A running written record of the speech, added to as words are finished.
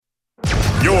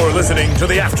You're listening to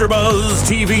the AfterBuzz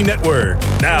TV Network,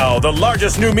 now the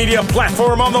largest new media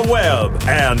platform on the web,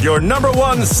 and your number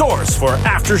one source for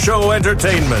after-show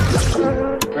entertainment.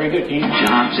 Very good, Dean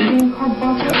Johnson.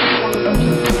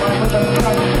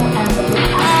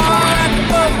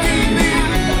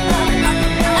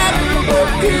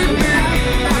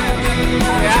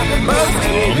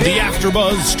 From the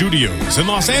AfterBuzz Studios in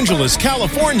Los Angeles,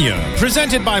 California,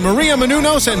 presented by Maria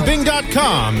Menounos and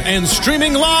Bing.com, and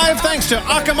streaming live thanks to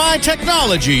Akamai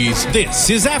Technologies, this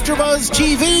is AfterBuzz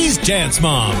TV's Dance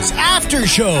Moms After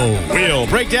Show. We'll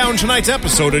break down tonight's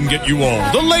episode and get you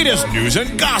all the latest news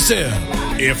and gossip.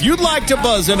 If you'd like to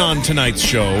buzz in on tonight's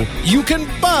show, you can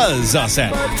buzz us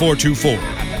at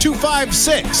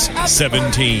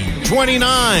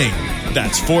 424-256-1729.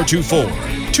 That's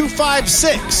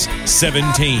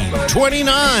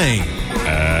 424-256-1729.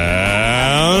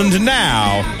 And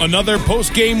now, another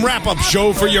post-game wrap-up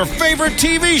show for your favorite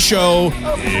TV show.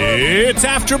 It's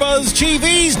AfterBuzz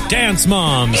TV's Dance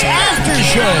Moms After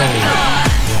Show.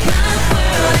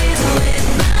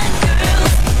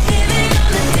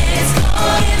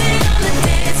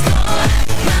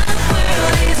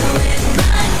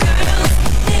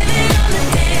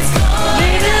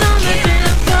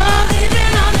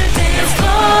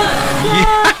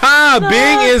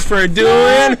 Bing is for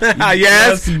doing,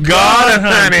 yes, God,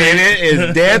 honey. It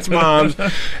is Dance Moms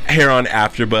here on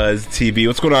AfterBuzz TV.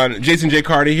 What's going on? Jason J.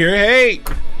 Carter here.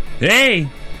 Hey,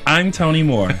 I'm Tony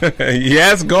Moore.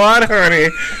 Yes, God, honey.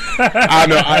 I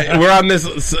know. We're on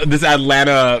this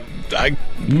Atlanta.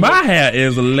 My hair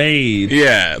is laid.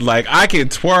 Yeah, like I can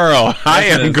twirl. I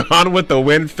am gone with the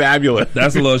wind, fabulous.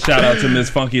 That's a little shout out to Miss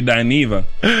Funky Dineva.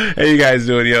 How you guys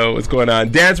doing, yo? What's going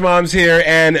on? Dance Mom's here,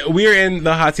 and we're in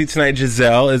the hot seat tonight.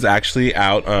 Giselle is actually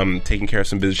out taking care of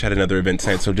some business. She had another event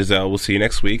tonight, so Giselle, we'll see you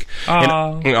next week.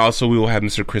 And also, we will have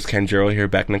Mr. Chris Canjero here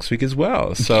back next week as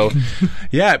well. So,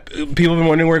 yeah, people have been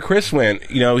wondering where Chris went.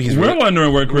 You know, we're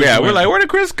wondering where Chris went. Yeah, we're like, where did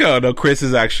Chris go? No, Chris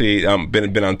has actually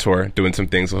been on tour doing some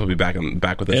things, so he'll be back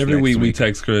with us every next week. We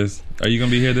text Chris, are you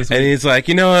gonna be here this week? And he's like,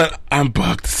 you know what, I'm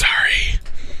booked, sorry.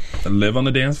 Live on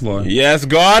the dance floor. Yes,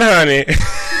 God, honey.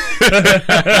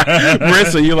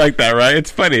 Marissa, you like that, right? It's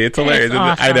funny. It's hilarious. It's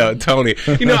awesome. I know, Tony.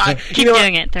 You know, Keep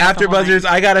doing it. After Buzzers,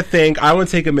 I gotta thank. I want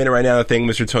to take a minute right now to thank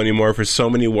Mr. Tony Moore for so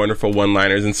many wonderful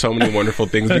one-liners and so many wonderful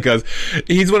things, because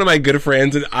he's one of my good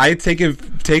friends, and I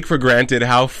take for granted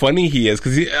how funny he is,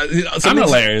 because I'm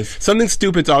hilarious. Something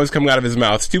stupid's always coming out of his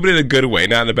mouth. Stupid in a good way,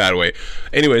 not in a bad way.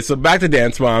 Anyway, so back to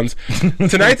Dance Moms.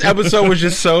 Tonight's episode was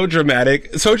just so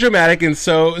dramatic, and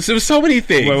so many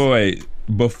things. Wait.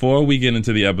 Before we get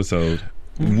into the episode,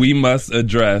 we must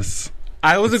address.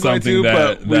 I wasn't going to,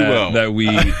 but we will. That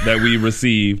we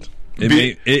received.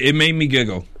 It made me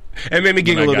giggle. It made me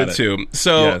giggle a little bit too.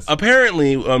 So yes.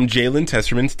 Apparently, Jalen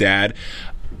Testerman's dad.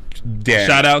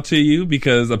 Shout out to you,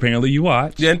 because apparently you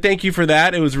watched. Yeah, and thank you for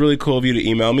that. It was really cool of you to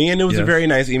email me, and it was a very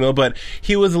nice email, but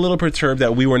he was a little perturbed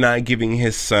that we were not giving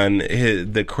his son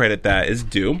the credit that is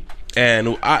due.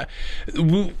 And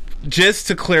just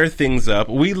to clear things up,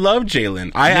 we love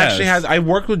Jalen. I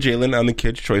worked with Jalen on the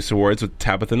Kids' Choice Awards with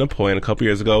Tabitha Napoleon a couple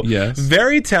years ago. Yes.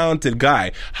 Very talented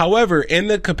guy. However, in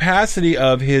the capacity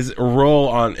of his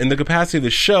role in the capacity of the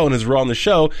show and his role on the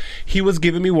show, he was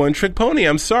giving me one trick pony.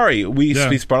 I'm sorry. We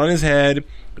spun on his head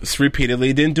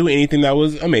repeatedly, didn't do anything that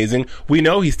was amazing. We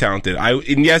know he's talented.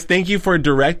 And yes, thank you for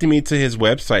directing me to his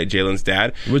website, Jalen's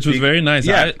dad. Which was very nice.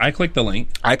 Yeah. I clicked the link.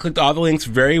 I clicked all the links.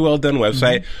 Very well done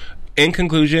website. Mm-hmm. In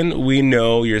conclusion, we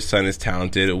know your son is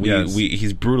talented.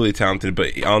 He's brutally talented,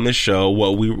 but on the show,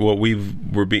 what we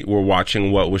were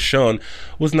watching, what was shown,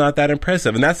 was not that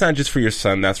impressive. And that's not just for your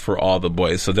son; that's for all the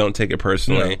boys. So don't take it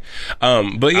personally.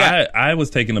 Yeah. But yeah, I was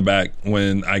taken aback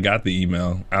when I got the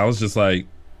email. I was just like,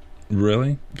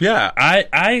 really? Yeah.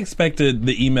 I expected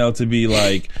the email to be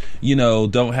like,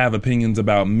 don't have opinions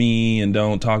about me and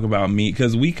don't talk about me,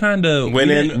 because we kind of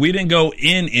we didn't go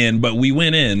in, but we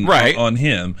went in on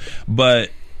him. But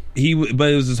it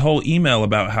was this whole email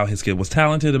about how his kid was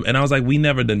talented, and I was like, we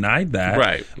never denied that.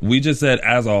 Right. We just said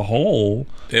as a whole,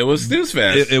 it was snooze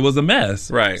fest. It was a mess.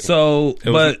 Right. So,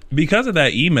 because of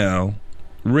that email,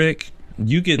 Rick,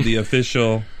 you get the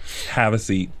official have a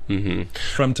seat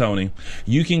from Tony.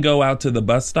 You can go out to the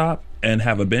bus stop and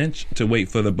have a bench to wait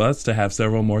for the bus to have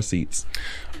several more seats.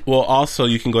 Well, also,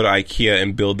 you can go to IKEA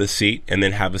and build the seat and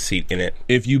then have a seat in it.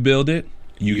 If you build it,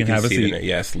 You can have a seat.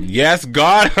 Yes,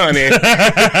 God, honey.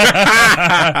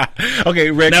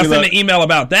 Okay, Rick. Now send an email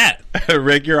about that.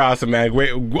 Rick, you're awesome, man.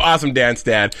 Awesome dance,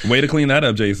 Dad. Way to clean that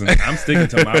up, Jason. I'm sticking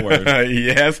to my word.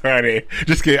 Yes, honey.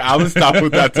 Just kidding. I'll stop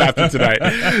with that after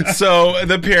tonight. So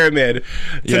the pyramid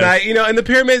tonight, and the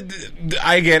pyramid.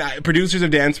 Producers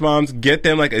of Dance Moms, get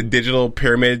them like a digital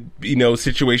pyramid,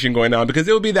 situation going on, because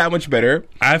it will be that much better.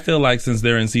 I feel like since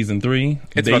they're in season 3,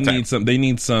 they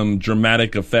need some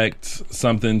dramatic effects.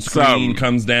 Screen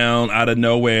comes down out of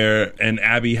nowhere, and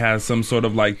Abby has some sort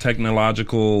of like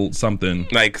technological something,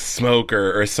 like smoke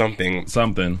or something.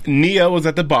 Nia was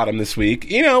at the bottom this week.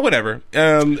 Whatever.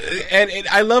 And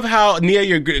I love how Nia,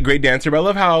 you're a great dancer, but I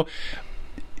love how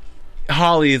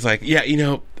Holly is like,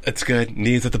 it's good.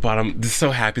 Nia's at the bottom. Just so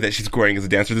happy that she's growing as a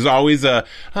dancer. There's always a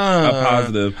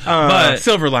positive, but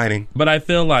silver lining. But I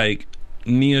feel like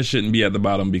Nia shouldn't be at the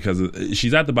bottom because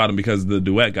she's at the bottom because the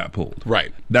duet got pulled.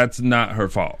 Right. That's not her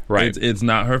fault. Right. It's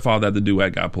not her fault that the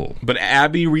duet got pulled. But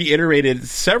Abby reiterated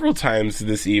several times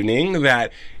this evening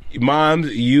that,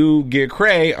 Moms, you get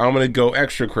cray, I'm going to go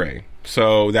extra cray.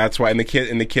 So that's why, and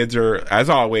the kids are, as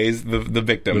always, the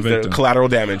victims, the collateral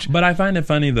damage. But I find it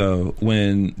funny though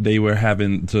when they were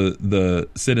having to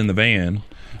sit in the van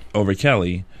over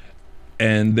Kelly.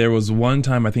 And there was one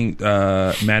time, I think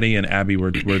Maddie and Abby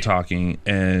were talking,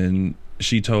 and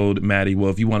she told Maddie, well,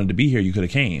 if you wanted to be here, you could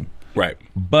have came. Right.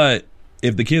 But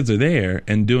if the kids are there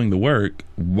and doing the work,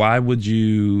 why would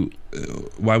you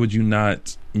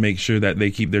not make sure that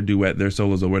they keep their duet, their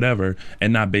solos, or whatever,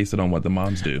 and not base it on what the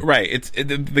moms do? Right.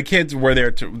 The kids were there.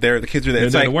 The kids were there. They're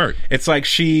there to work. It's like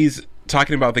she's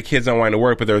talking about the kids not wanting to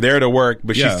work, but they're there to work,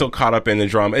 but she's still caught up in the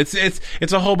drama.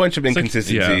 It's a whole bunch of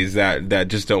inconsistencies that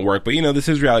just don't work. But this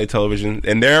is reality television,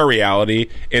 and their reality,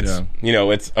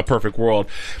 it's a perfect world.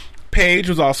 Paige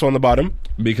was also on the bottom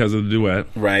because of the duet,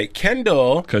 right?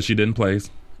 Kendall, because she didn't place,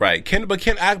 right? But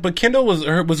Kendall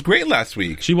was great last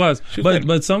week. She was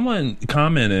but someone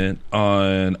commented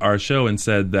on our show and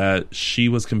said that she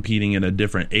was competing in a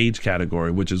different age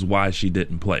category, which is why she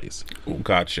didn't place.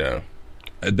 Gotcha.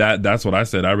 That's what I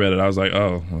said. I read it. I was like,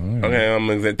 oh.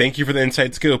 Okay. Thank you for the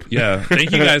inside scoop. Yeah.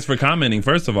 Thank you guys for commenting,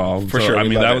 first of all. For sure. I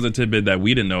mean, that was a tidbit that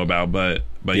we didn't know about, but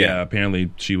yeah,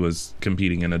 apparently she was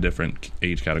competing in a different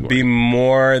age category. Be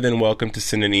more than welcome to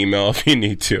send an email if you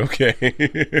need to, okay?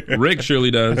 Rick surely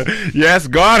does. Yes,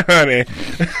 God, honey.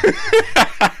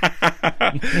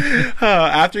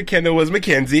 After Kendall was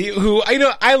Mackenzie, who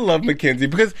I love Mackenzie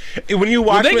because when you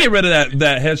watch, they get rid of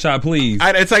that headshot, please.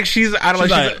 It's like she's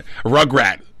like a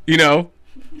Rugrat,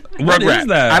 What Rugrat. Is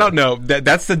that? I don't know.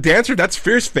 That's the dancer. That's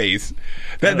Fierce Face.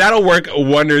 That'll work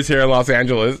wonders here in Los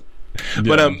Angeles. Yeah.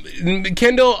 But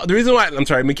Kendall,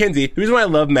 Mackenzie, the reason why I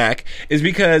love Mac is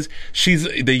because she's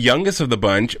the youngest of the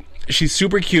bunch. She's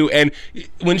super cute, and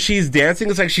when she's dancing,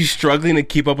 it's like she's struggling to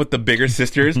keep up with the bigger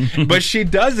sisters, but she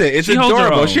does it. It's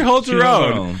adorable. She holds her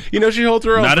own. She holds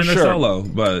her own. Not in her solo,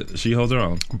 but she holds her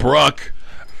own. Brooke.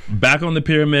 Back on the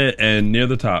pyramid and near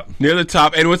the top.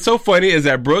 And what's so funny is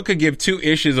that Brooke could give two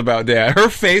issues about that. Her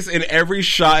face in every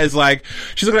shot is like,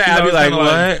 she's looking at Abby like,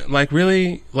 what? Like,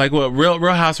 really? Like, what? Real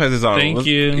Housewives is on. Thank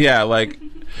you. Yeah, like,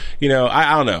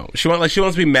 I don't know. She wants to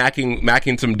be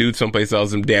macking some dude someplace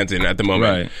else and dancing at the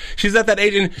moment. Right. She's at that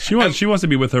age, and she wants to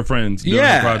be with her friends doing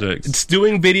her projects. It's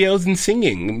doing videos and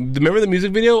singing. Remember the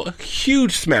music video? A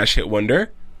huge smash hit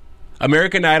wonder.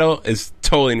 American Idol is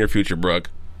totally in your future, Brooke.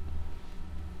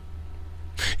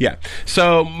 Yeah.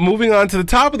 So moving on to the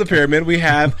top of the pyramid, we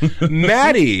have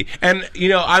Maddie, and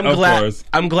I'm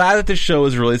glad that the show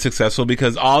is really successful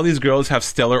because all these girls have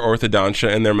stellar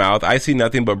orthodontia in their mouth. I see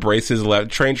nothing but braces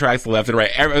left, train tracks left and right.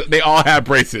 They all have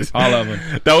braces. All of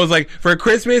them. That was like, for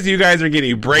Christmas, you guys are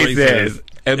getting braces.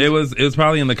 It was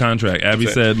probably in the contract. Abby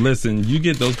said, "Listen, you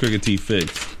get those crooked teeth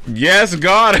fixed." Yes,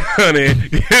 God, honey,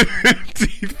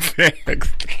 teeth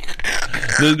fixed.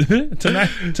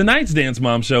 Tonight's Dance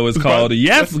Mom show is called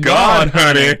 "Yes, God,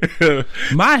 honey."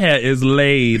 My hat is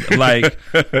laid like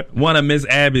one of Miss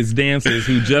Abby's dancers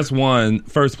who just won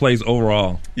first place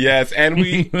overall. Yes,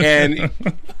 and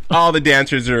all the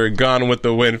dancers are gone with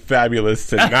the wind fabulous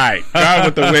tonight. Gone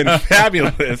with the wind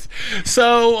fabulous.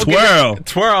 So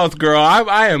twirls, girl.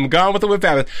 I am gone with the wind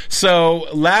fabulous. So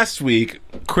last week,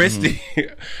 Christy,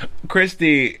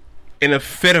 in a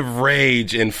fit of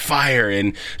rage and fire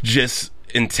and just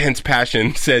intense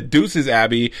passion, said, "Deuces,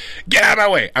 Abby, get out of my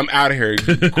way. I'm out of here."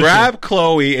 Grabbed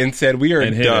Chloe and said, "We are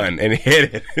done," and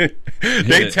hit it.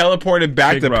 They teleported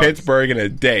back to Pittsburgh in a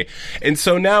day. And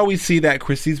so now we see that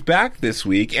Christy's back this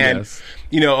week. And,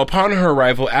 upon her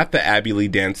arrival at the Abby Lee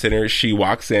Dance Center, she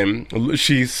walks in.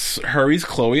 She hurries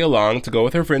Chloe along to go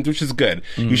with her friends, which is good.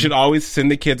 You should always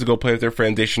send the kids to go play with their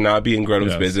friends. They should not be in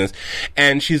grown-ups' business.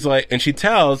 And she's like, and she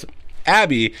tells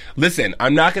Abby, "Listen,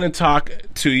 I'm not going to talk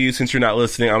to you since you're not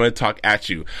listening. I'm going to talk at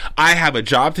you. I have a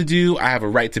job to do. I have a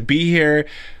right to be here."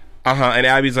 And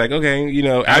Abby's like, okay,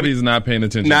 Abby's not paying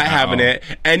attention, not having it,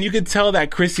 and you could tell that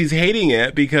Christy's hating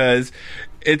it because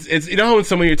it's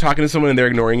when you're talking to someone and they're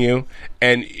ignoring you,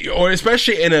 or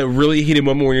especially in a really heated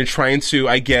moment when you're trying to,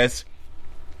 I guess,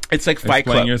 it's like Fight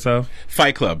Club. Yourself.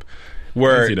 Fight Club.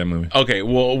 Where, I see that movie. Okay,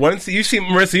 well, Marissa,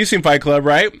 you've seen Fight Club,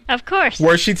 right? Of course.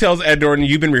 Where she tells Ed Norton,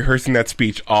 "You've been rehearsing that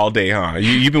speech all day, huh?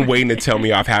 You've been waiting to tell me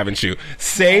off, haven't you?"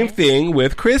 Same thing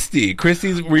with Christy.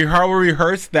 Christy's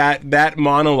rehearsed that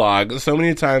monologue so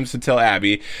many times to tell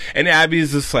Abby, and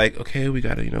Abby's just like, "Okay, we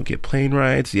gotta get plane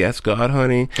rides. Yes, God,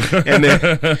 honey." And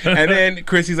then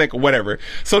Christy's like, "Whatever."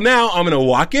 So now I'm gonna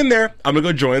walk in there. I'm gonna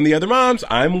go join the other moms.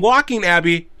 I'm walking,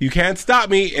 Abby. You can't stop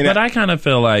me. But I kind of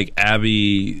feel like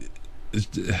Abby.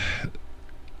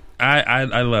 I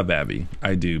love Abby,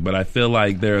 I do, but I feel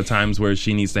like there are times where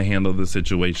she needs to handle the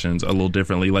situations a little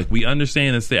differently. Like, we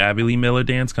understand it's the Abby Lee Miller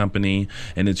Dance Company,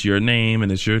 and it's your name,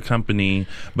 and it's your company,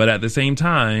 but at the same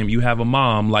time, you have a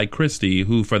mom like Christy,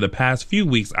 who for the past few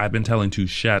weeks I've been telling to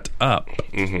shut up,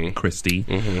 Christy,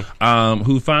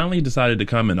 who finally decided to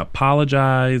come and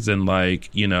apologize and make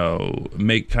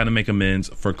amends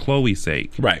for Chloe's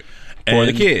sake, right? For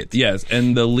the kids. Yes,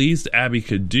 and the least Abby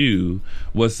could do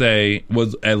was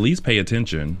at least pay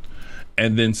attention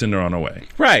and then send her on her way.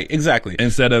 Right, exactly.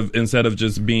 Instead of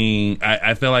just being,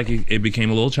 I feel like it became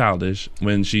a little childish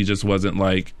when she just wasn't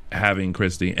having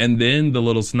Christy. And then the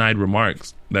little snide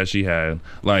remarks that she had,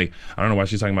 I don't know why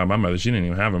she's talking about my mother. She didn't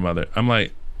even have a mother. I'm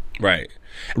like, right.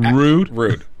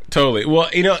 Rude. Totally. Well,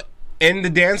 in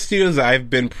the dance studios, I've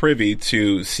been privy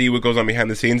to see what goes on behind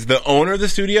the scenes. The owner of the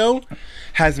studio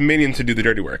has minions to do the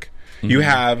dirty work. You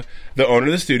have the owner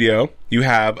of the studio, you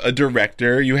have a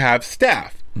director, you have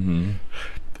staff.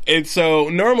 And so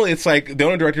normally it's like the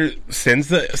owner director sends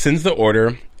the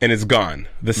order and it's gone.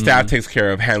 The staff takes care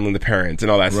of handling the parents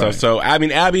and all that stuff. So I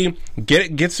mean, Abby,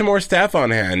 get some more staff on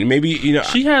hand. Maybe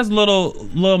she has little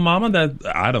mama that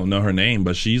I don't know her name,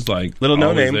 but she's like little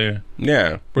no name. There.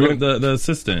 Yeah, the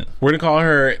assistant. We're gonna call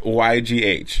her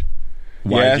YGH.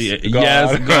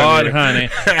 Yes, God, honey.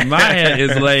 My head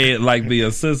is laid like the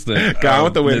assistant. God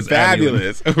with the wind.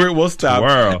 Fabulous. We'll stop.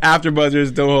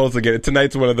 AfterBuzzers, don't hold us again.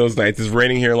 Tonight's one of those nights. It's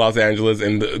raining here in Los Angeles,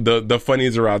 and the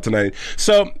funnies are out tonight.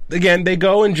 So, again, they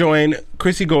go and join.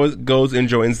 Chrissy goes and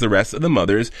joins the rest of the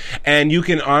mothers, and you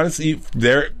can honestly,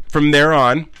 from there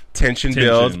on, tension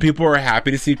builds. People are happy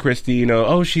to see Christy.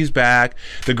 Oh, she's back.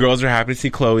 The girls are happy to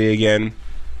see Chloe again.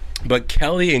 But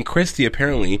Kelly and Christy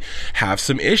apparently have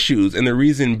some issues, and the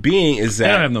reason being is that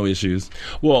they don't have no issues.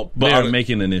 Well, but they're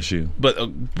making an issue. But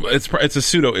it's a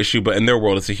pseudo issue, but in their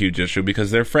world, it's a huge issue because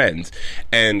they're friends.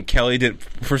 And Kelly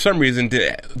for some reason,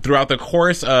 throughout the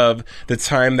course of the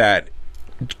time that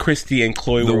Christy and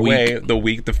Chloe were away,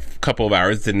 the couple of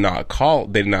hours, they did not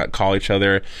call each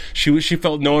other. She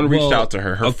felt no one reached out to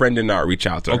her. Her friend did not reach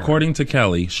out to her. According to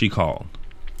Kelly, she called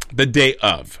the day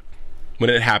of. When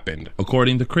it happened.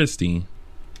 According to Christy,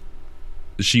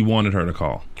 she wanted her to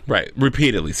call. Right.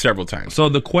 Repeatedly, several times. So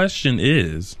the question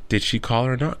is, did she call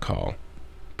or not call?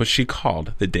 But she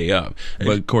called the day of.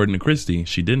 But according to Christy,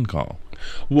 she didn't call.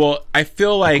 Well, I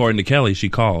feel like... According to Kelly, she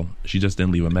called. She just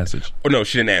didn't leave a message. Oh, no,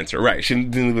 she didn't answer. Right. She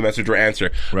didn't leave a message or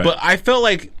answer. Right. But I felt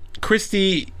like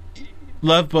Christy,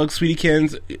 love bug,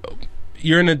 sweetiekins...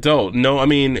 You're an adult. No, I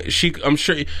mean, I'm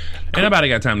sure... Ain't nobody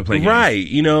got time to play games. Right.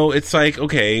 It's like,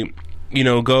 okay...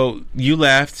 you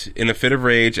left in a fit of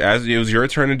rage as it was your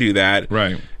turn to do that.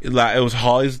 Right. It was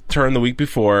Holly's turn the week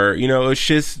before. It's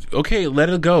just, okay, let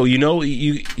it go. You know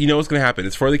what's going to happen.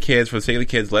 It's for the kids, for the sake of the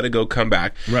kids. Let it go, come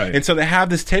back. Right. And so they have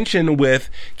this tension with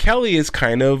Kelly is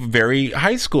kind of very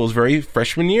high school, is very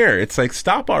freshman year. It's like,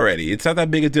 stop already. It's not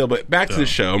that big a deal. But back to the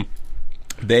show.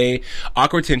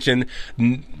 Awkward tension.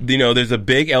 There's a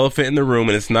big elephant in the room,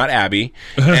 and it's not Abby,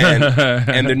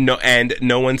 and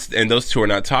those two are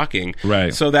not talking.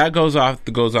 Right. So that goes on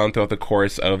throughout the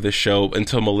course of the show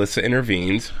until Melissa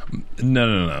intervenes.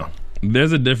 No.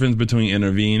 There's a difference between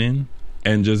intervening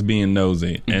and just being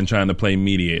nosy and trying to play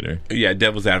mediator. Yeah,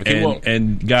 devil's advocate,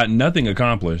 and got nothing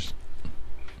accomplished.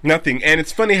 Nothing. And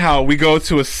it's funny how we go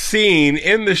to a scene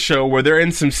in the show where they're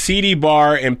in some seedy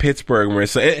bar in Pittsburgh,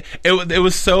 Marissa. It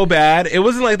was so bad. It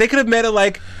wasn't like they could have met at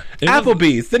like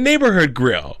Applebee's, the neighborhood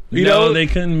grill. You know, they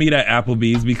couldn't meet at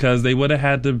Applebee's because they would have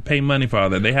had to pay money for all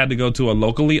that. They had to go to a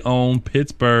locally owned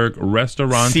Pittsburgh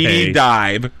restaurant. Seedy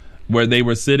dive. Where they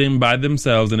were sitting by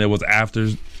themselves and it was after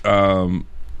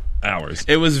hours.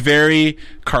 It was very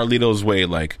Carlito's way,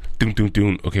 like, doom, doom,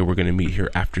 doom. Okay, we're going to meet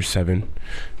here after 7.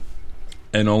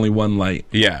 And only one light.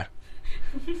 Yeah.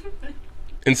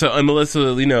 And so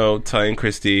Melissa, you know, telling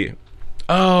Christy,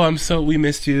 oh, we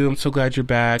missed you. I'm so glad you're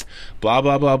back. Blah,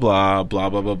 blah, blah, blah, blah,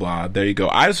 blah, blah, blah. There you go.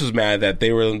 I just was mad that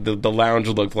they were, the lounge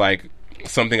looked like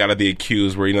something out of The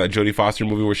Accused, where, you know, that Jodie Foster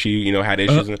movie where she, you know, had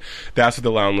issues. And that's what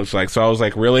the lounge looks like. So I was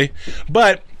like, really?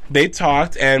 But they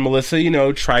talked, and Melissa, you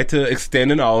know, tried to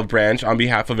extend an olive branch on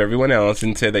behalf of everyone else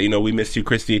and said that, you know, we missed you,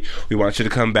 Christy. We want you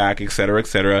to come back, et cetera, et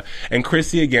cetera. And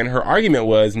Christy, again, her argument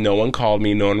was, no one called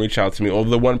me, no one reached out to me. Although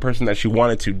the one person that she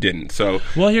wanted to didn't. So,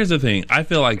 well, here's the thing. I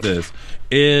feel like this.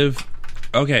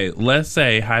 Let's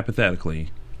say,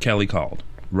 hypothetically, Kelly called,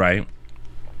 right?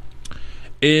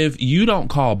 If you don't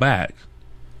call back,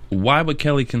 why would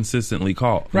Kelly consistently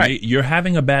call? Right. You're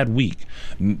having a bad week.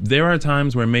 There are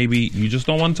times where maybe you just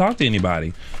don't want to talk to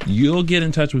anybody. You'll get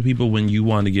in touch with people when you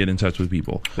want to get in touch with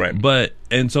people. Right.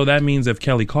 And so that means if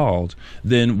Kelly called,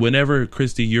 then whenever,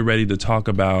 Christy, you're ready to talk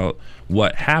about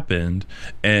what happened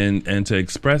and to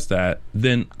express that,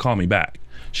 then call me back.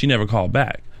 She never called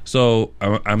back. So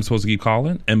I'm supposed to keep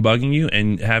calling and bugging you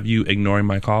and have you ignoring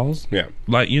my calls? Yeah.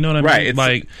 Like, you know what I mean?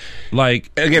 Right.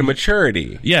 Like again,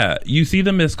 maturity. Yeah. You see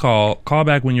the missed call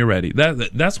back when you're ready.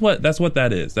 That's what that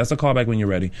is. That's a call back when you're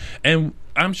ready. And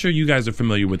I'm sure you guys are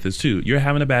familiar with this too. You're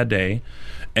having a bad day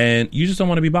and you just don't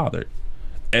want to be bothered.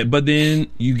 But then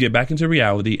you get back into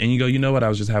reality and you go, you know what? I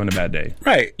was just having a bad day.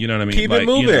 Right. You know what I mean? Keep it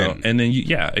moving. You know, and then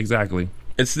exactly.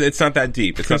 It's not that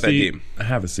deep. It's Christy, not that deep.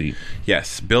 Have a seat.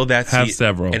 Yes, build that seat. Have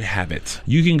several. And have it.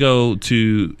 You can go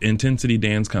to Intensity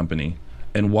Dance Company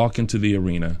and walk into the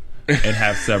arena and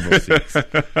have several seats,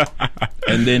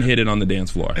 and then hit it on the dance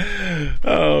floor.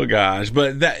 Oh gosh,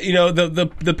 but that, you know,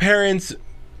 the parents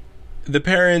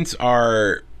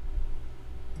are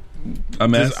a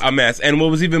mess. A mess. And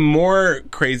what was even more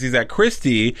crazy is that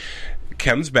Christy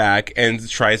comes back and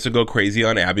tries to go crazy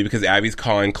on Abby because Abby's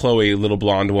calling Chloe little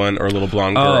blonde one or little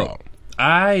blonde girl.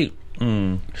 I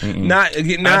didn't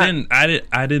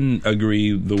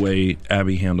agree the way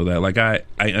Abby handled that. Like I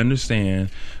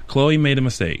understand Chloe made a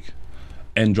mistake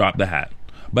and dropped the hat,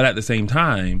 but at the same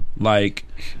time, like,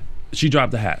 she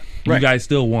dropped the hat. Right. You guys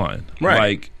still won. Right.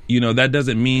 Like, you know, that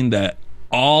doesn't mean that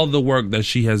all the work that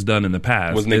she has done in the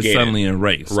past is suddenly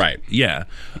erased. Right. Yeah.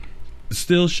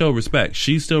 Still show respect.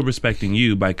 She's still respecting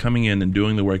you by coming in and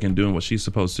doing the work and doing what she's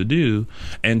supposed to do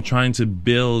and trying to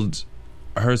build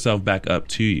herself back up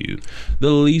to you. The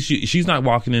least she's not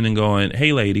walking in and going,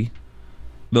 "Hey, lady,"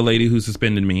 the lady who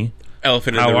suspended me.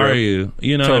 Elephant in the room. How are you?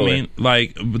 You know totally. what I mean?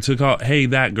 Like, to call, "Hey,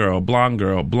 that girl,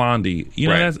 blondie." You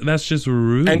know, right. that's just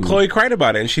rude. And Chloe cried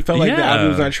about it, and she felt like the Abby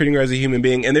was not treating her as a human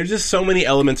being. And there's just so many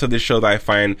elements of this show that I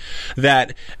find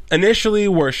that initially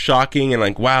were shocking and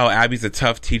like, wow, Abby's a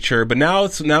tough teacher. But now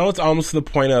it's almost to the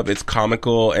point of it's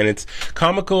comical, and it's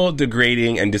comical,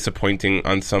 degrading, and disappointing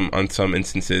on some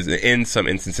instances. In some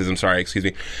instances, I'm sorry, excuse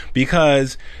me,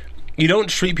 because you don't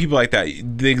treat people like that.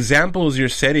 The examples you're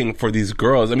setting for these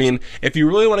girls, I mean, if you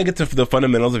really want to get to the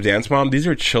fundamentals of Dance Mom, these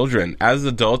are children. As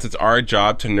adults, it's our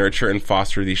job to nurture and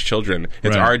foster these children.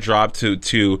 It's our job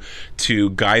to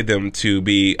guide them to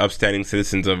be upstanding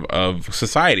citizens of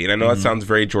society. And I know that sounds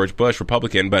very George Bush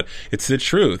Republican, but it's the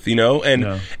truth, you know?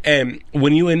 And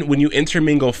when you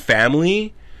intermingle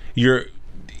family, your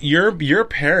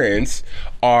parents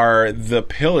are the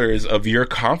pillars of your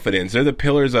confidence. They're the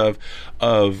pillars of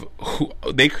who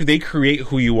they create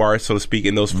who you are, so to speak,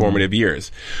 in those formative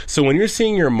years. So when you're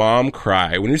seeing your mom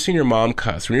cry, when you're seeing your mom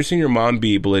cuss, when you're seeing your mom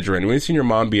be belligerent, when you're seeing your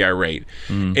mom be irate,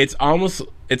 it's almost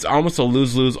a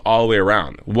lose-lose all the way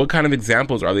around. What kind of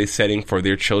examples are they setting for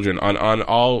their children on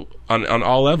all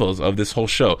levels of this whole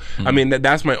show? I mean,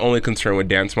 that's my only concern with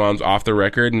Dance Moms, off the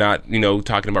record, not, you know,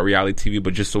 talking about reality TV,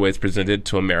 but just the way it's presented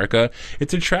to America.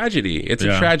 It's a tragedy. It's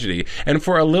a tragedy. And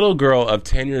for a little girl of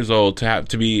 10 years old to have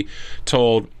to be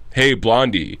told, hey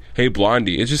blondie,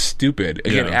 it's just stupid.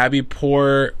 Again, Abby,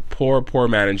 poor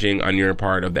managing on your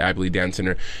part of the Abby Lee Dance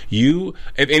Center. If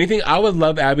anything, I would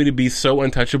love Abby to be so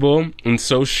untouchable and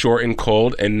so short and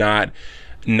cold and not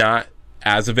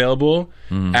as available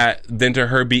than to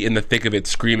her be in the thick of it,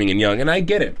 screaming and yelling. And I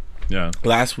get it. Yeah.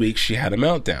 Last week she had a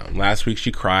meltdown. Last week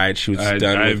she cried. She was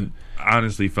done with.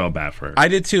 honestly felt bad for her. I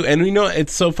did too. And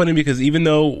it's so funny because even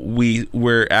though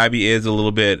where Abby is a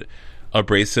little bit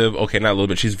abrasive, okay, not a little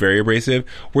bit, she's very abrasive,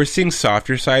 we're seeing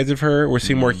softer sides of her. We're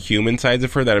seeing more human sides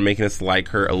of her that are making us like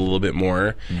her a little bit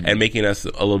more and making us a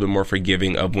little bit more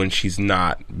forgiving of when she's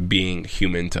not being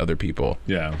human to other people.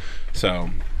 Yeah. So,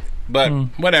 but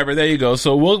whatever, there you go.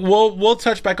 So we'll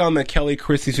touch back on the Kelly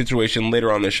Christie situation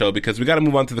later on the show because we got to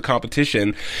move on to the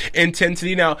competition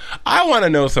Intensity. Now, I want to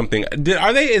know something.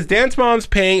 Is Dance Moms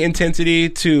paying Intensity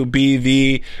to be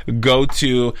the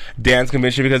go-to dance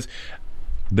convention? Because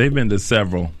they've been to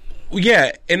several.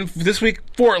 Yeah, and this week,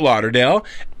 Fort Lauderdale.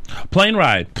 Plane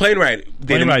ride.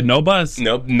 No bus.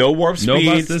 No warp speed. No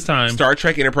bus this time. Star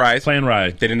Trek Enterprise. Plane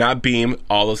ride. They did not beam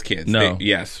all those kids. No.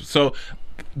 Yes. So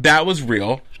that was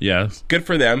real. Yes. Good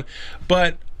for them.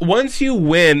 But once you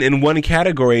win in one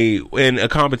category in a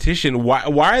competition, why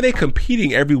are they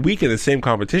competing every week in the same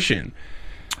competition?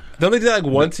 Don't they do that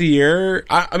like once a year?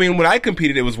 I mean, when I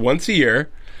competed, it was once a year.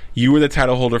 You were the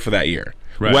title holder for that year.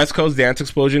 Right. West Coast Dance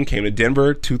Explosion came to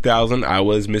Denver 2000. I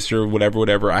was Mr.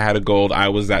 whatever. I had a gold. I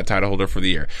was that title holder for the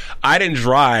year. I didn't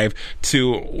drive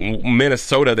to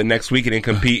Minnesota the next weekend and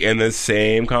compete in the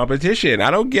same competition.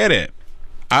 I don't get it.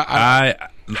 How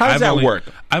does that work?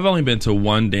 I've only been to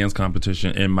one dance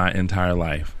competition in my entire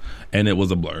life, and it was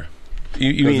a blur.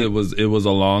 You mean it was a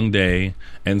long day,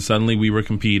 and suddenly we were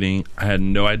competing. I had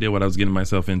no idea what I was getting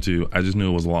myself into. I just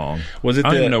knew it was long. I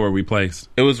don't even know where we placed.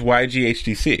 It was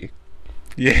YGHDC.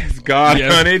 Yes,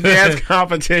 honey, dance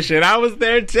competition. I was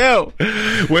there too.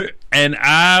 And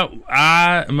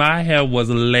my hair was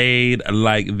laid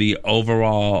like the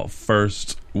overall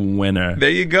first winner. There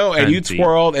you go. And you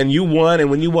twirled and you won, and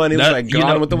when you won, it was like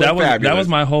gone with the wind. Fabulous. That was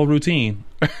my whole routine.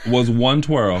 Was one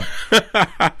twirl.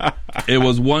 It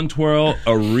was one twirl,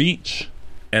 a reach,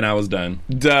 and I was done.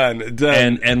 Done.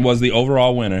 And was the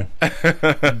overall winner.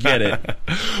 Get it.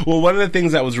 Well, one of the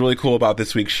things that was really cool about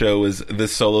this week's show is the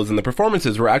solos and the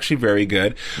performances were actually very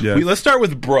good. Yeah. Let's start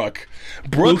with Brooke.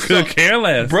 Who could care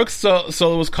less? Brooke's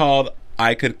solo was called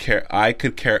I Could Care Less,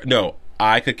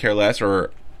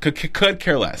 or Could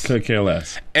Care Less. Could Care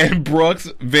Less. And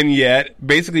Brooke's vignette,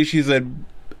 basically she said,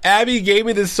 Abby gave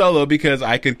me this solo because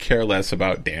I could care less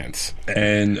about dance.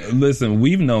 And listen,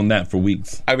 we've known that for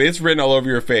weeks. I mean, it's written all over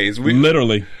your face.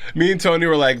 Literally. Me and Tony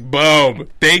were like, boom,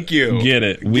 thank you. Get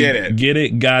it. Get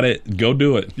it, got it, go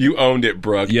do it. You owned it,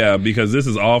 Brooke. Yeah, because this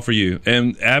is all for you.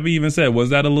 And Abby even said,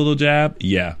 was that a little jab?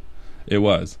 Yeah, it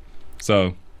was.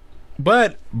 So.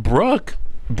 But Brooke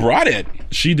brought it.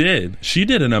 She did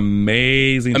an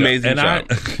amazing job.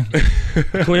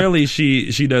 Clearly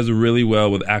she does really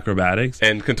well with acrobatics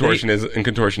and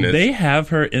contortionist. They have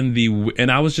her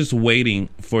and I was just waiting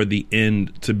for the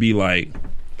end to be like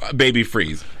baby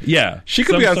freeze. Yeah, she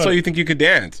could be on So You Think You Could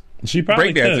Dance. She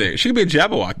probably could. She could be a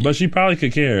Jabberwocky. But she probably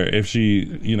could care if she,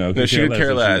 No, she could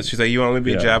care less. She's like, you want me to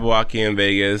be a Jabberwocky in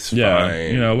Vegas? Yeah,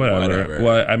 fine. Whatever.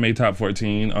 Well, I made top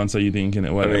 14 on So You Think You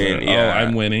Can, whatever. I mean, yeah.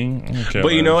 I'm winning.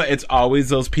 But you know what? It's always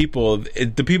those people.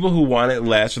 The people who want it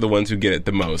less are the ones who get it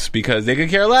the most because they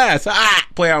could care less.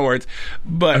 Play on words.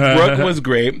 But Brooke was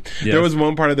great. Yes. There was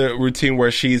one part of the routine where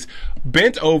she's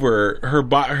bent over,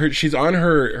 she's on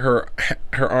her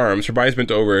arms, her body's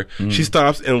bent over. She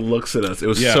stops and looks at us. It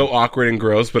was so awkward and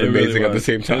gross, but amazing really at the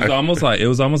same time. It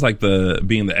was almost like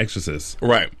being the Exorcist,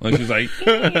 right? Like she's like,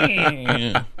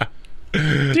 totally.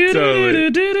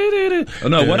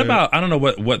 No, what about, I don't know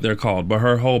what they're called, but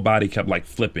her whole body kept like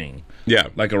flipping,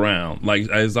 like around, like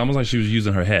it's almost like she was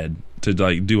using her head to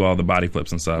like do all the body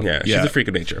flips and stuff. Yeah, she's a freak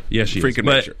of nature. Yeah, she is.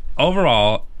 But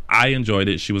overall, I enjoyed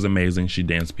it. She was amazing. She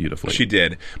danced beautifully. She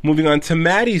did. Moving on to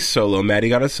Maddie's solo. Maddie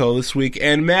got a solo this week,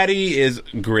 and Maddie is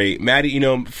great. Maddie,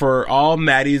 for all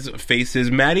Maddie's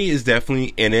faces, Maddie is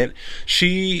definitely in it.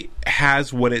 She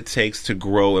has what it takes to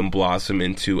grow and blossom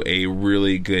into a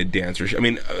really good dancer. I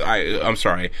mean, I'm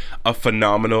sorry, a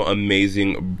phenomenal,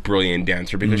 amazing, brilliant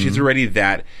dancer because she's already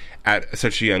that at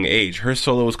such a young age. Her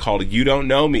solo was called You Don't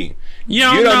Know Me. You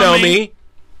don't know me.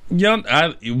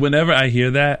 Whenever I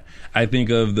hear that, I think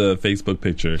of the Facebook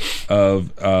picture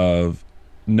of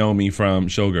Know Me from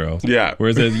Showgirls. Yeah. Where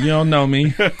it says, you don't know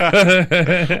me.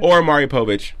 Or Maury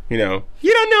Povich, You don't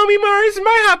know me, Maury. This is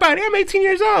my hot body. I'm 18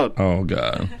 years old. Oh,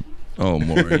 God. Oh,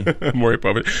 Maury. Maury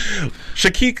Povich.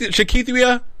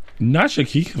 Shakithia? Not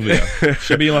Shakithia.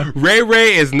 Shabila.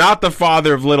 Ray is not the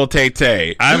father of little Tay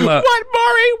Tay. What,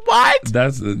 Maury? what?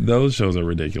 Those shows are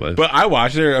ridiculous. But I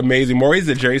watch. They're amazing. Maury's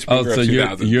the Jerry Springer of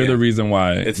 2000. You're the reason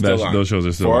why those shows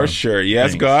are still on. For sure.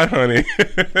 Yes, thanks. God, honey.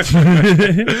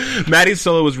 Maddie's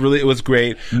solo was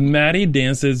great. Maddie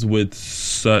dances with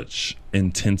such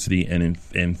intensity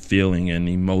and feeling and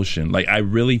emotion. Like, I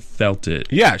really felt it.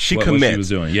 Yeah, she commits. What she was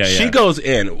doing. Yeah, she goes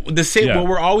in. The same. What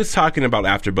we're always talking about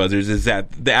AfterBuzzers is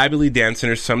that the Abbey Lee Dance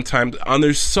Center, sometimes on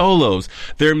their solos,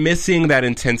 they're missing that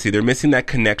intensity. They're missing that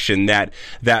connection, that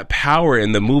power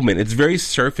in the movement. It's very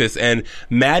surface. And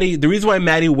Maddie, the reason why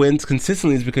Maddie wins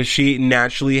consistently is because she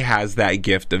naturally has that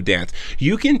gift of dance.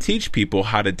 You can teach people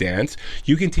how to dance.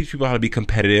 You can teach people how to be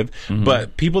competitive. Mm-hmm.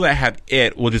 But people that have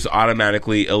it will just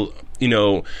automatically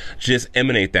just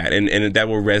emanate that, and that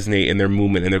will resonate in their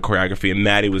movement and their choreography. And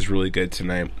Maddie was really good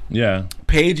tonight. Yeah.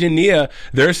 Paige and Nia,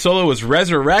 their solo was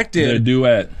resurrected. Their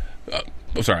duet.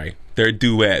 Their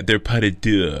duet, their pas de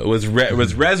deux was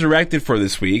resurrected for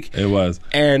this week. It was.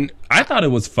 And I thought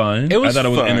it was fun. I thought it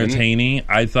was entertaining.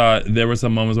 I thought there were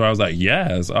some moments where I was like,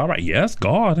 yes, all right, yes,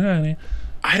 God, honey.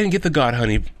 I didn't get the God,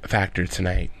 honey factor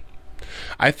tonight.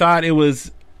 I thought it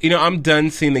was, I'm done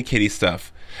seeing the kiddie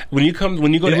stuff. When you go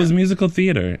it was musical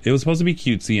theater. It was supposed to be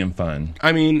cutesy and fun.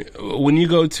 I mean, when you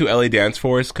go to LA Dance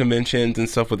Force conventions and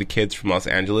stuff with the kids from Los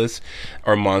Angeles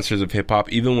or Monsters of Hip Hop,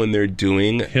 even when they're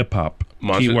doing hip hop,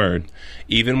 keyword,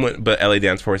 but LA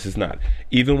Dance Force is not.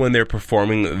 Even when they're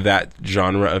performing that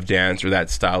genre of dance or that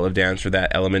style of dance or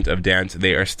that element of dance,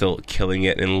 they are still killing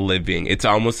it and living. It's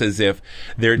almost as if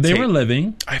they were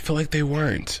living. I feel like they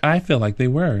weren't. I feel like they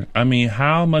were. I mean,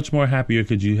 how much more happier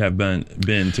could you have been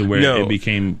to where it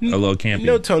became a little campy?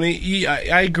 No, Tony,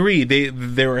 I agree.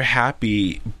 They were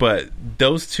happy, but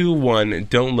those two,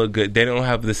 don't look good. They don't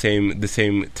have the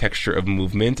same texture of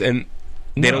movement, and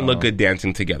they don't look good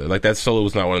dancing together. Like, that solo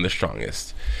was not one of the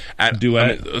strongest.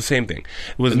 Duet? Same thing.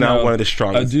 It was not one of the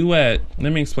strongest. A duet,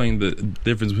 let me explain the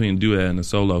difference between a duet and a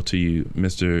solo to you,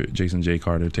 Mr. Jason J.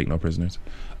 Carter, take no prisoners.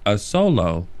 A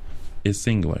solo is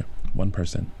singular, one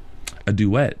person. A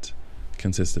duet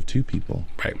consists of two people.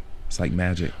 Right. It's like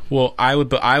magic. Well, I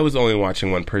was only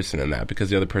watching one person in that because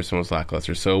the other person was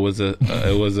lackluster. So it was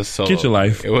a solo. Get your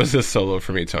life. It was a solo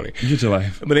for me, Tony. Get your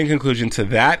life. But in conclusion to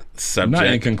that subject, not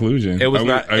in conclusion. It was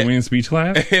Are we in speech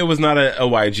class? It was not a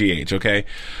YGH. Okay.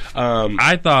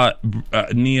 I thought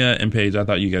Nia and Paige. I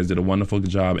thought you guys did a wonderful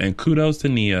job, and kudos to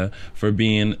Nia for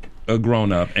being a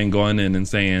grown up and going in and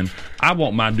saying, "I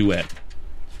want my duet."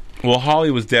 Well, Holly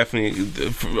was definitely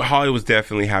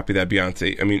happy that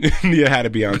Nia had a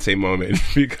Beyonce moment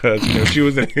because she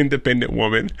was an independent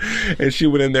woman and she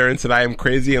went in there and said, "I am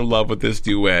crazy in love with this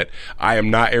duet. I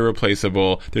am not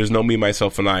irreplaceable. There's no me,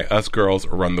 myself, and I. Us girls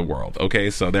run the world."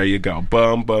 Okay, so there you go.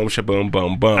 Boom, boom, shaboom,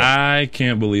 boom, boom. I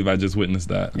can't believe I just witnessed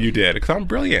that. You did, because I'm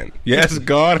brilliant. Yes,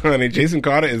 God, honey, Jason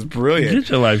Carter is brilliant. Get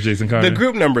your life, Jason Carter. The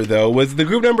group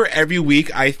number every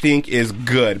week I think is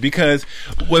good because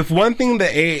with one thing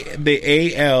the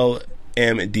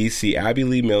ALMDC, Abbey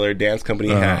Lee Miller Dance Company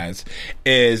has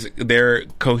is they're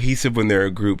cohesive when they're a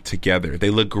group together. They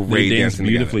look great. They dance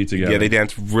beautifully together. Yeah, they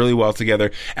dance really well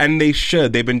together, and they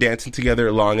should. They've been dancing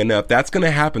together long enough. That's going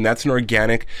to happen. That's an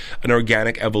organic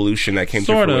evolution that came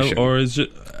to fruition. Or is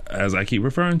just, as I keep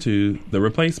referring to, the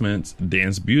Replacements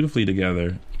dance beautifully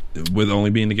together. With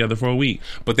only being together for a week,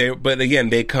 but again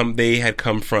they had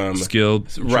come from skilled,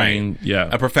 trained,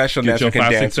 a professional dancer can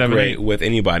dance great with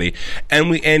anybody,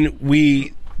 and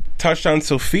we touched on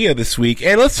Sophia this week,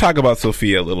 and let's talk about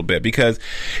Sophia a little bit because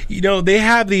they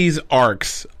have these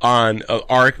arcs on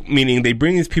arc, meaning they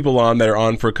bring these people on that are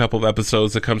on for a couple of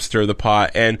episodes to come stir the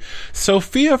pot, and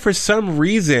Sophia for some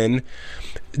reason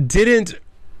didn't.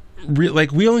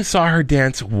 We only saw her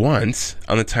dance once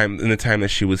in the time that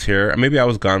she was here. Maybe I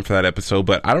was gone for that episode,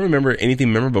 but I don't remember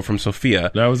anything memorable from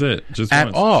Sophia. That was it, just at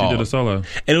once. all. She did a solo,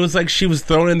 and it was like she was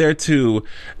thrown in there to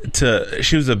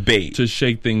she was a bait to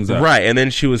shake things up, right? And then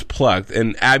she was plucked.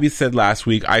 And Abby said last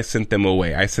week, "I sent them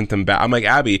away. I sent them back." I'm like,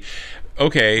 Abby,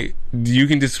 okay, you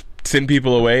can just send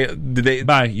people away. Did they?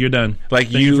 Bye. You're done. Like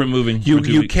Thank you for moving.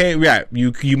 You can't. Yeah,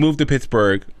 you moved to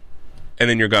Pittsburgh. And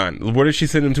then you're gone. Where did she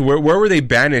send them to? Where were they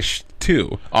banished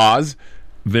to? Oz?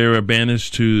 They were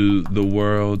banished to the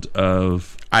world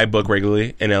of... I book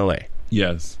regularly in L.A.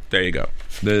 Yes. There you go.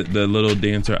 The little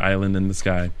dancer island in the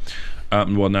sky.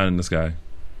 Well, not in the sky.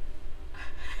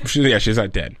 She's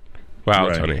not dead. Wow,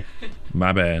 right. Tony.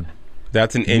 My bad.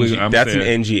 That's an NG. That's an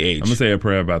NGH. I'm gonna say a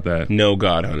prayer about that. No,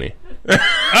 God, honey.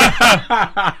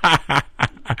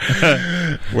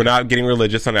 We're not getting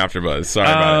religious on AfterBuzz. Sorry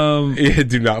about it.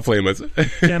 Do not flame us.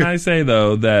 Can I say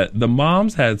though that the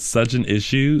moms had such an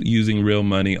issue using real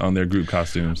money on their group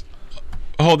costumes?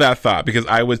 hold that thought, because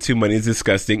I would too. Money's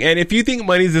disgusting. And if you think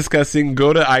money's disgusting,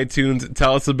 go to iTunes,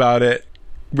 tell us about it.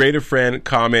 Rate a friend,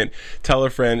 comment, tell a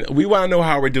friend. We want to know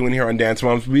how we're doing here on Dance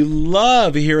Moms. We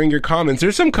love hearing your comments.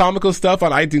 There's some comical stuff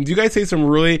on iTunes. You guys say some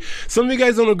of you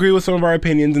guys don't agree with some of our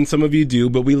opinions, and some of you do,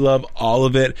 but we love all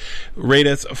of it. Rate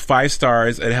us 5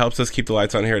 stars. It helps us keep the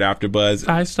lights on here at AfterBuzz.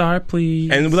 5-star,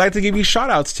 please. And we'd like to give you shout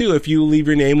outs too. If you leave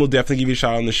your name, we'll definitely give you a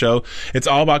shout out on the show. It's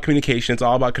all about communication. It's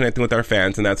all about connecting with our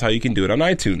fans, and that's how you can do it on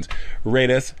iTunes.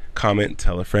 Rate us, comment,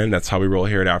 tell a friend. That's how we roll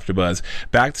here at AfterBuzz.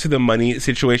 Back to the money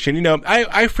situation. You know,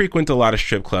 I frequent a lot of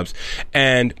strip clubs,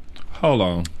 and hold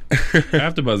on.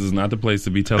 AfterBuzz is not the place to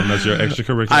be telling us your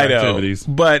extracurricular activities.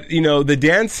 But, you know, the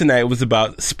dance tonight was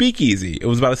about speakeasy. It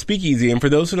was about a speakeasy. And for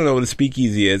those who don't know what a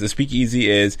speakeasy is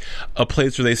a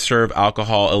place where they serve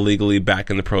alcohol illegally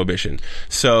back in the Prohibition.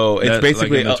 So it's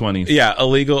basically like in the 20s. Yeah,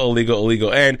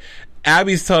 illegal. And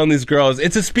Abby's telling these girls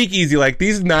it's a speakeasy. Like,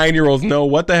 these 9-year-olds know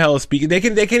what the hell is speakeasy. They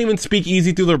can't even speak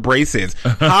easy through their braces.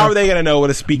 How are they gonna know what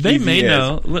a speakeasy is? They may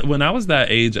know. When I was that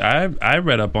age, I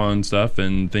read up on stuff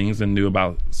and things and knew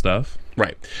about stuff.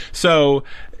 Right. So.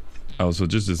 Oh, so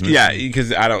just dismiss. Yeah,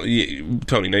 because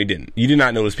Tony, no, you didn't. You did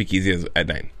not know what a speakeasy is at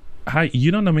 9. Hi,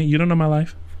 you don't know me. You don't know my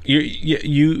life.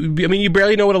 You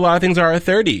barely know what a lot of things are at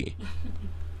 30.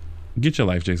 Get your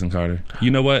life, Jason Carter.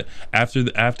 You know what? After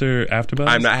AfterBuzz,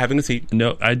 I'm not having a seat.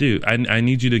 No, I do. I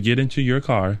need you to get into your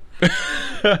car,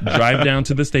 drive down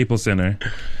to the Staples Center,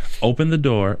 open the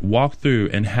door, walk through,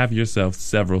 and have yourself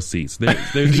several seats.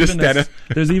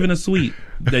 There's even a suite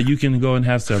that you can go and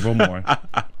have several more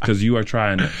because you are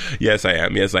trying it. Yes, I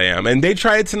am. And they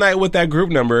tried tonight with that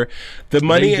group number. The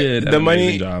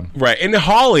money, job. Right? And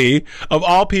Holly, of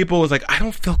all people, was like, I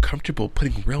don't feel comfortable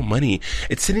putting real money.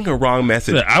 It's sending a wrong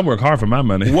message. I work hard for my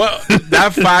money. What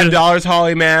that $5,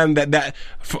 Holly, man?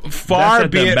 Far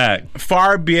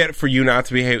be it for you not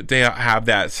to have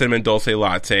that cinnamon dulce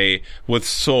latte with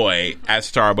soy at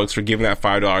Starbucks for giving that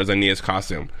 $5 on Nia's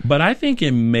costume. But I think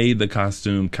it made the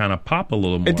costume kind of pop a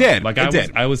little more. It did.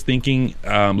 I was thinking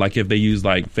like if they used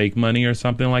like fake money or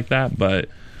something like that, but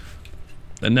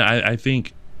I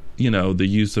think, you know, the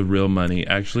use of real money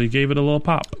actually gave it a little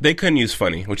pop. They couldn't use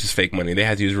funny, which is fake money. They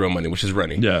had to use real money, which is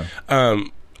running. Yeah.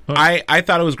 I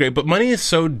thought it was great, but money is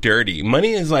so dirty.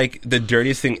 Money is like the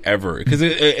dirtiest thing ever because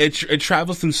it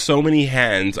travels through so many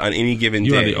hands on any given day.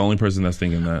 You are the only person that's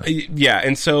thinking that. Yeah,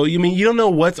 and so you don't know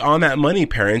what's on that money,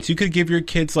 parents. You could give your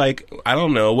kids like, I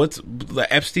don't know, what's the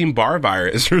Epstein-Barr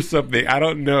virus or something. I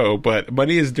don't know, but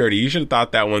money is dirty. You should have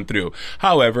thought that one through.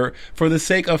 However, for the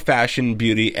sake of fashion,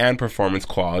 beauty, and performance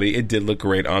quality, it did look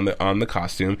great on the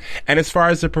costume. And as far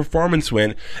as the performance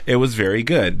went, it was very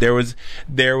good. There was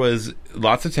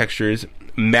lots of textures.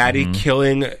 Maddie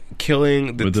killing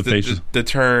the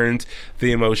turns,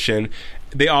 the emotion.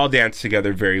 They all dance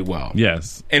together very well.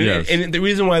 Yes. And the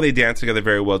reason why they dance together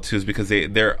very well too is because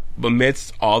they're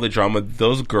amidst all the drama.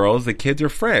 Those girls, the kids, are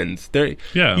friends.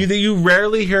 You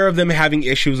rarely hear of them having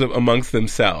issues amongst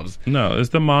themselves. No, it's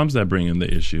the moms that bring in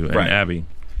the issue, and right. Abby.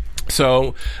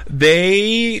 So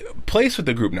they placed with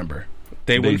the group number.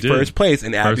 They won first place,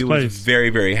 and Abby was very,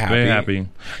 very happy. Very happy.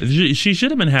 She should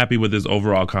have been happy with this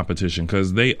overall competition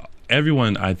because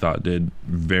everyone, I thought, did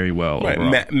very well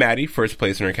overall. Maddie, first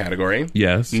place in her category.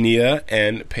 Yes. Nia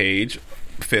and Paige,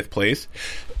 5th place.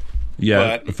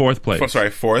 Yeah, 4th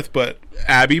place. Fourth. But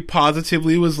Abby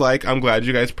positively was like, I'm glad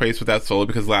you guys placed with that solo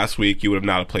because last week you would have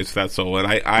not placed with that solo. And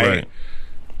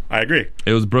I agree.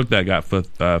 It was Brooke that got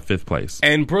 5th place,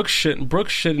 and Brooke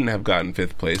shouldn't have gotten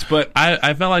 5th place. But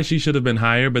I felt like she should have been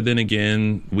higher. But then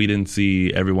again, we didn't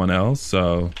see everyone else,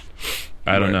 so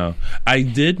I don't know. I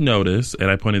did notice, and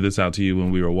I pointed this out to you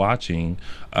when we were watching,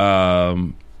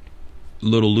 Little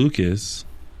Lucas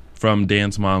from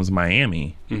Dance Moms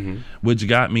Miami, which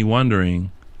got me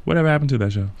wondering, whatever happened to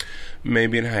that show?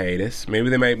 Maybe in hiatus. Maybe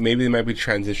they might be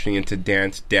transitioning into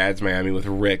Dance Dads Miami with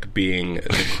Rick being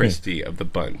the Christie of the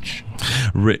bunch.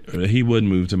 Rick, he would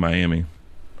move to Miami.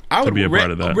 I would be a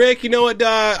part of that. Rick, you know what?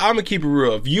 I'm gonna keep it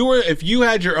real. If you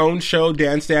had your own show,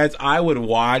 Dance Dads, I would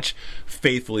watch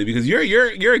faithfully because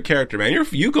you're a character, man.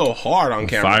 You go hard on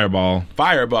camera.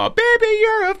 Fireball, baby,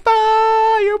 you're a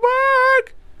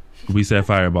firework. We said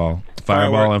fireball.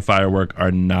 Fireball and firework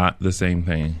are not the same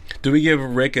thing. Do we give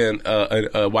Rick a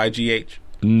YGH?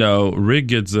 No, Rick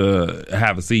gets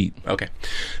have a seat. Okay.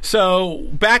 So,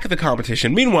 back at the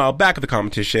competition. Meanwhile,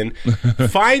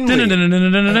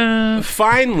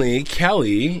 finally,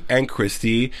 Kelly and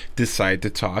Christy decide to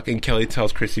talk. And Kelly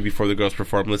tells Christy before the girls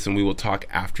perform, listen, we will talk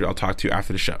after. I'll talk to you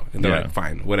after the show. And they're like,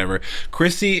 fine, whatever.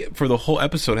 Christy, for the whole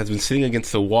episode, has been sitting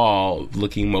against the wall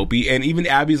looking mopey. And even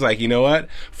Abby's like, you know what?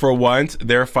 For once,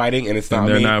 they're fighting and it's not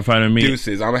me. They're not fighting me.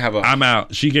 Deuces. I'm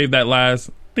out. She gave that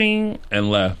last thing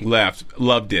and left.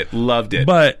 Loved it.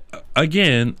 But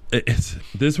again,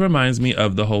 this reminds me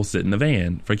of the whole sit in the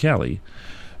van for Kelly.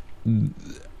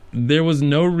 There was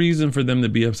no reason for them to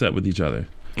be upset with each other.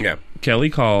 Yeah. Kelly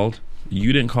called.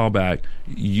 You didn't call back.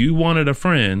 You wanted a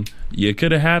friend. You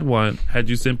could have had one had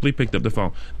you simply picked up the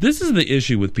phone. This is the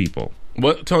issue with people.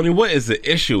 What, Tony, what is the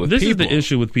issue with people? This is the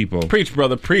issue with people. Preach,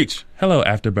 brother, preach. Hello,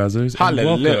 AfterBuzzers.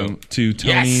 Hallelujah. And welcome to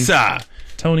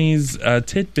Tony's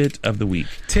tidbit of the week.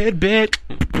 Tidbit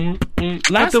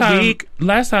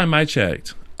Last time I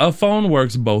checked, a phone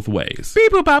works both ways.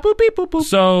 Beep boop boop beep boop boop.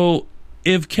 So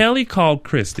if Kelly called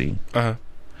Christy,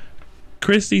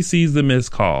 Christy sees the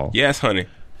missed call. Yes, honey.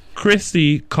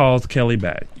 Christy calls Kelly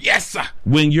back. Yes, sir.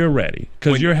 When you're ready,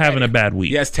 because you're having a bad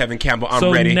week. Yes, Tevin Campbell,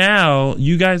 I'm ready. So now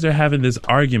you guys are having this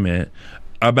argument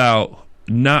about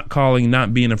not calling,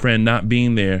 not being a friend, not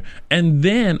being there. And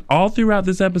then all throughout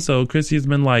this episode, Chrissy has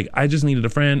been like, I just needed a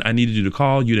friend. I needed you to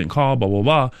call. You didn't call, blah, blah,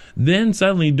 blah. Then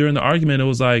suddenly during the argument, it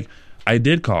was like, I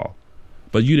did call,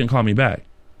 but you didn't call me back.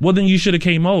 Well, then you should have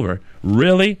came over.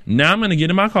 Really? Now I'm going to get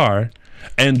in my car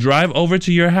and drive over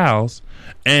to your house.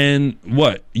 And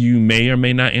what? You may or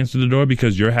may not answer the door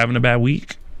because you're having a bad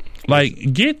week?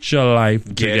 Like, get your life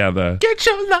together. Get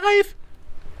your life.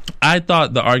 I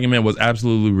thought the argument was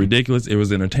absolutely ridiculous. It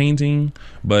was entertaining,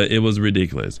 but it was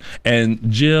ridiculous.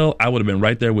 And Jill, I would have been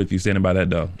right there with you, standing by that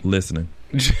door, listening.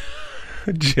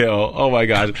 Jill, oh my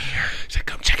God. She's like,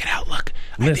 come check it out, look.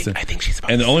 Listen. I think she's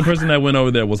about and to the only slap person her. that went over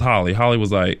there was Holly. Holly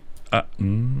was like,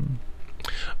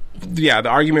 Yeah, the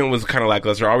argument was kind of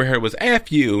lackluster. All we heard was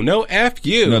F you. No, F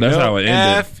you. No, that's how it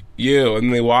ended. F you.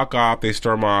 And they walk off, they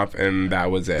storm off, and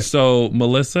that was it. So,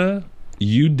 Melissa,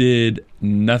 you did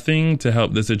nothing to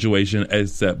help the situation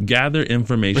except gather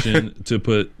information to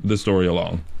put the story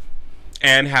along.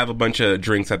 And have a bunch of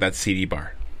drinks at that CD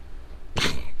bar.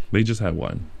 They just had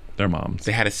one. They're moms.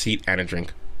 They had a seat and a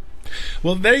drink.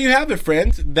 Well, there you have it,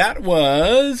 friends. That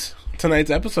was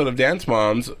tonight's episode of Dance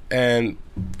Moms. And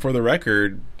for the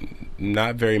record,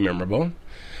 not very memorable.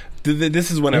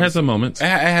 This is when I had some moments. I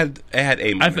had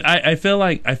a moment. I feel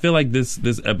like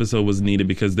this episode was needed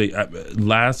because they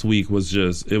last week was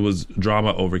it was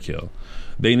drama overkill.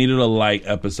 They needed a light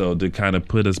episode to kind of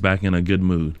put us back in a good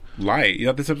mood. Light?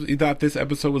 You thought this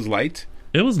episode was light?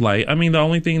 It was light. I mean, the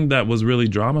only thing that was really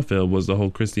drama filled was the whole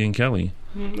Christy and Kelly.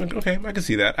 Okay, I can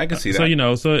see that.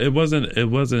 So so it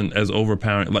wasn't as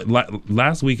overpowering. Like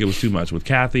last week, it was too much with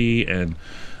Kathy and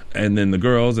then the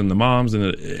girls and the moms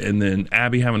and then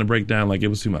Abby having to break down. Like, it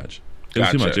was too much. It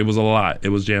was too much. It was a lot. It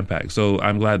was jam packed. So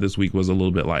I'm glad this week was a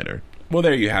little bit lighter. Well,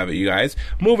 there you have it, you guys.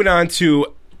 Moving on to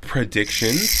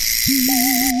predictions.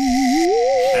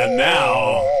 And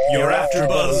now, your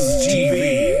AfterBuzz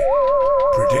TV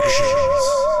predictions.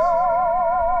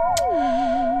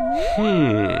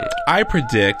 I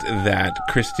predict that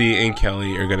Christy and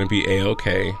Kelly are going to be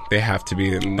A-okay. They have to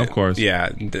be. Of course. Yeah,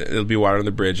 it'll be water on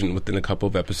the bridge within a couple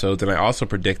of episodes. And I also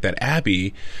predict that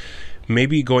Abby may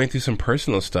be going through some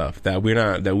personal stuff that we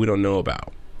don't know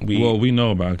about. We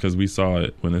know about because we saw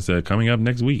it when it said coming up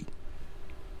next week.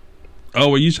 Oh,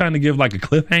 were you trying to give like a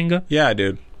cliffhanger? Yeah,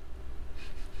 dude.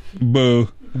 Boo.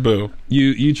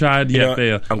 You tried,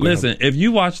 failed. Listen, if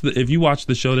you watched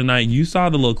the show tonight, you saw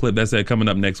the little clip that said coming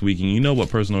up next week, and you know what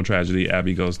personal tragedy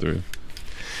Abby goes through.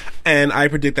 And I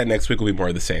predict that next week will be more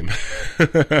of the same.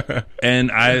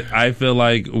 And I feel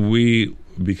like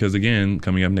because again,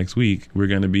 coming up next week, we're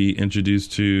going to be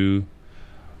introduced to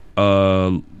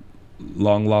a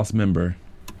long lost member.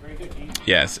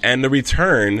 Yes, and the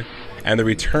return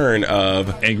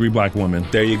of angry black woman.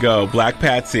 There you go, Black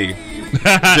Patsy.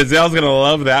 Giselle's gonna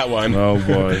love that one. Oh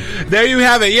boy. There you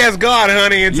have it. Yes, go on,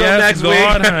 honey. Until next week.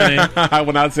 Honey. I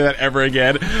will not say that ever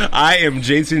again. I am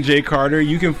Jason J. Carter.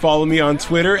 You can follow me on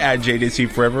Twitter at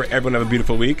JJCForever. Everyone have a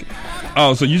beautiful week.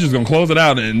 Oh, so you're just gonna close it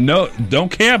out and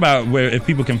don't care about if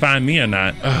people can find me or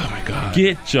not. Oh my God.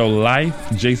 Get your life,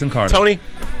 Jason Carter. Tony.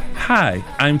 Hi,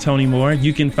 I'm Tony Moore.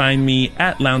 You can find me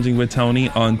at Lounging with Tony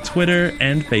on Twitter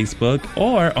and Facebook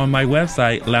or on my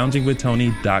website,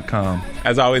 loungingwithtony.com.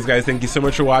 As always, guys, thank you so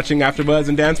much for watching AfterBuzz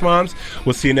and Dance Moms.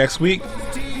 We'll see you next week.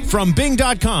 From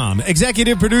Bing.com,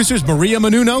 executive producers Maria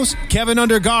Menounos, Kevin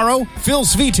Undergaro, Phil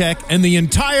Svitek, and the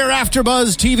entire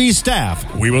AfterBuzz TV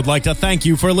staff, we would like to thank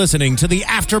you for listening to the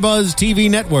AfterBuzz TV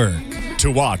network.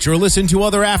 To watch or listen to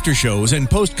other after shows and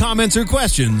post comments or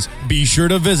questions, be sure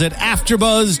to visit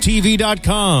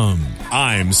AfterBuzzTV.com.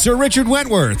 I'm Sir Richard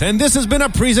Wentworth, and this has been a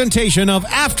presentation of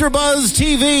AfterBuzz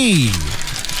TV.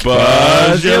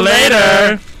 Buzz you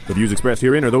later. The views expressed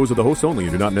herein are those of the hosts only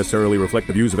and do not necessarily reflect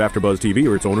the views of AfterBuzz TV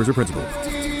or its owners or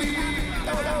principals.